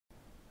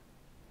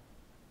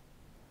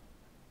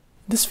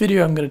this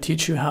video I'm going to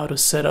teach you how to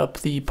set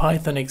up the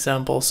Python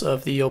examples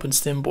of the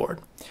openStim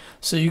board.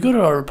 So you go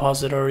to our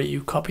repository,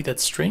 you copy that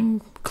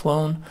string,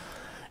 clone,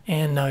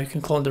 and now you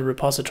can clone the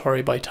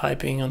repository by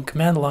typing on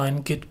command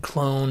line git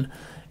clone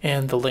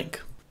and the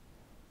link.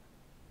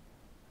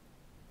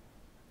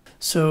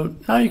 So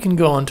now you can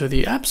go onto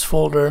the apps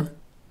folder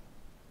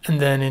and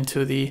then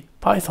into the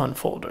Python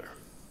folder.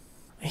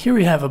 Here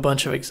we have a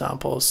bunch of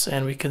examples,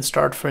 and we can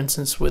start, for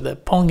instance, with a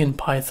Pong in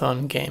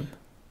Python game.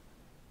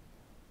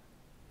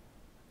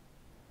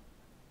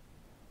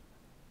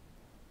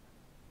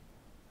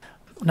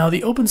 Now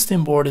the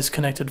openStim board is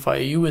connected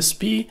via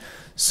USB,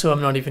 so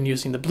I'm not even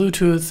using the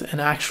Bluetooth,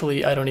 and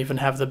actually I don't even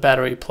have the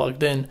battery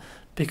plugged in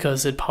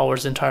because it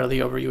powers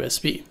entirely over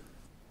USB.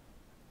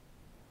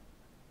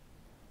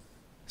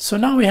 So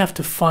now we have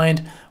to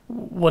find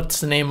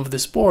what's the name of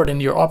this board in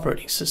your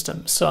operating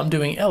system. So I'm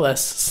doing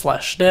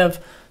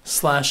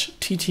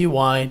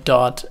ls/dev/tty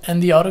dot,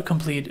 and the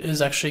autocomplete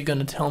is actually going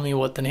to tell me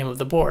what the name of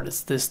the board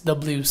is. This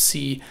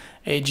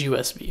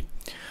WCAG-USB.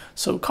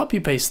 So copy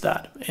paste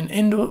that.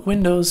 In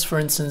Windows, for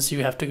instance,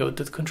 you have to go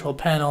to the control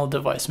panel,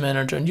 device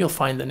manager, and you'll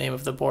find the name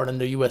of the board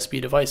under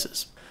USB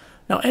devices.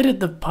 Now edit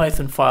the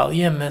Python file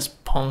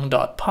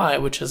emsspong.py,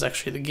 which is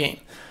actually the game.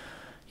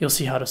 You'll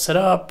see how to set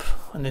up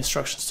and the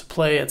instructions to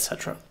play,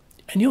 etc.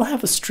 And you'll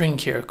have a string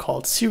here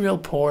called serial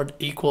port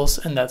equals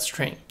and that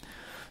string.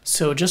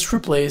 So just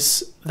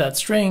replace that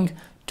string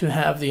to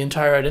have the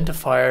entire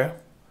identifier,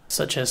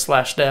 such as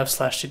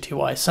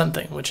 /dev/tty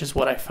something, which is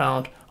what I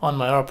found on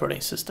my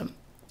operating system.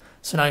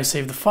 So now you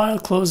save the file,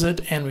 close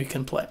it, and we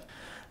can play.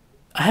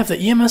 I have the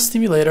EMS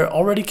stimulator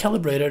already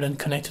calibrated and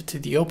connected to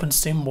the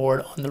openStim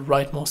board on the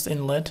rightmost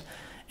inlet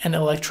and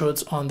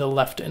electrodes on the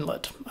left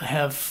inlet. I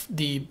have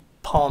the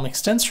palm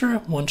extensor,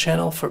 one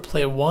channel for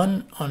player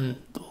 1 on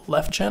the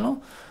left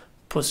channel,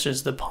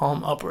 pushes the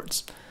palm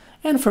upwards.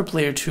 And for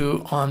player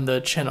 2 on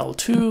the channel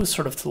 2,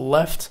 sort of to the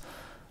left,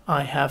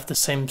 I have the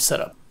same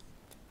setup.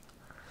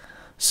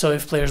 So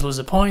if players lose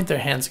a point, their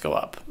hands go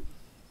up.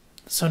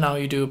 So now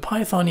you do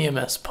Python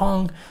EMS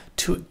Pong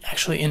to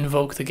actually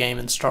invoke the game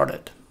and start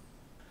it.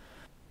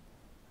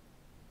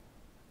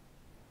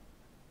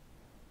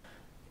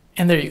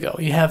 And there you go.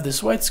 You have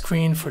this white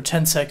screen for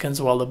 10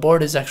 seconds while the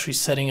board is actually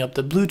setting up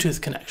the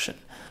Bluetooth connection.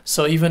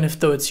 So even if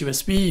though it's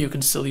USB, you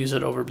can still use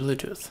it over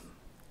Bluetooth.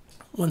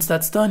 Once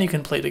that's done, you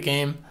can play the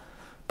game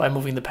by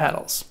moving the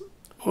paddles.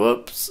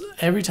 Whoops.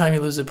 Every time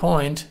you lose a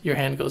point, your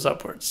hand goes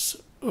upwards.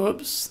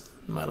 Whoops.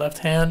 My left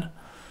hand.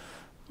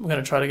 I'm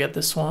going to try to get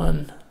this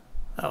one.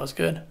 That was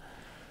good.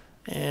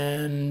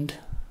 And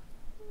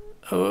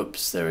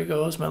oops, there he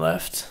goes, my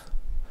left.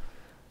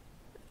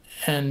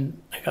 And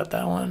I got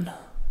that one.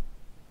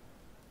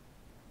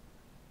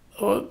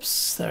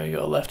 Oops, there you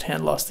go, left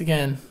hand lost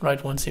again.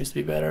 Right one seems to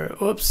be better.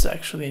 Oops,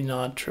 actually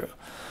not true.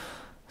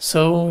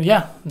 So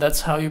yeah,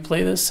 that's how you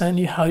play this and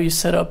how you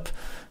set up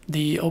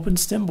the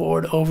openStim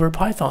board over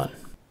Python.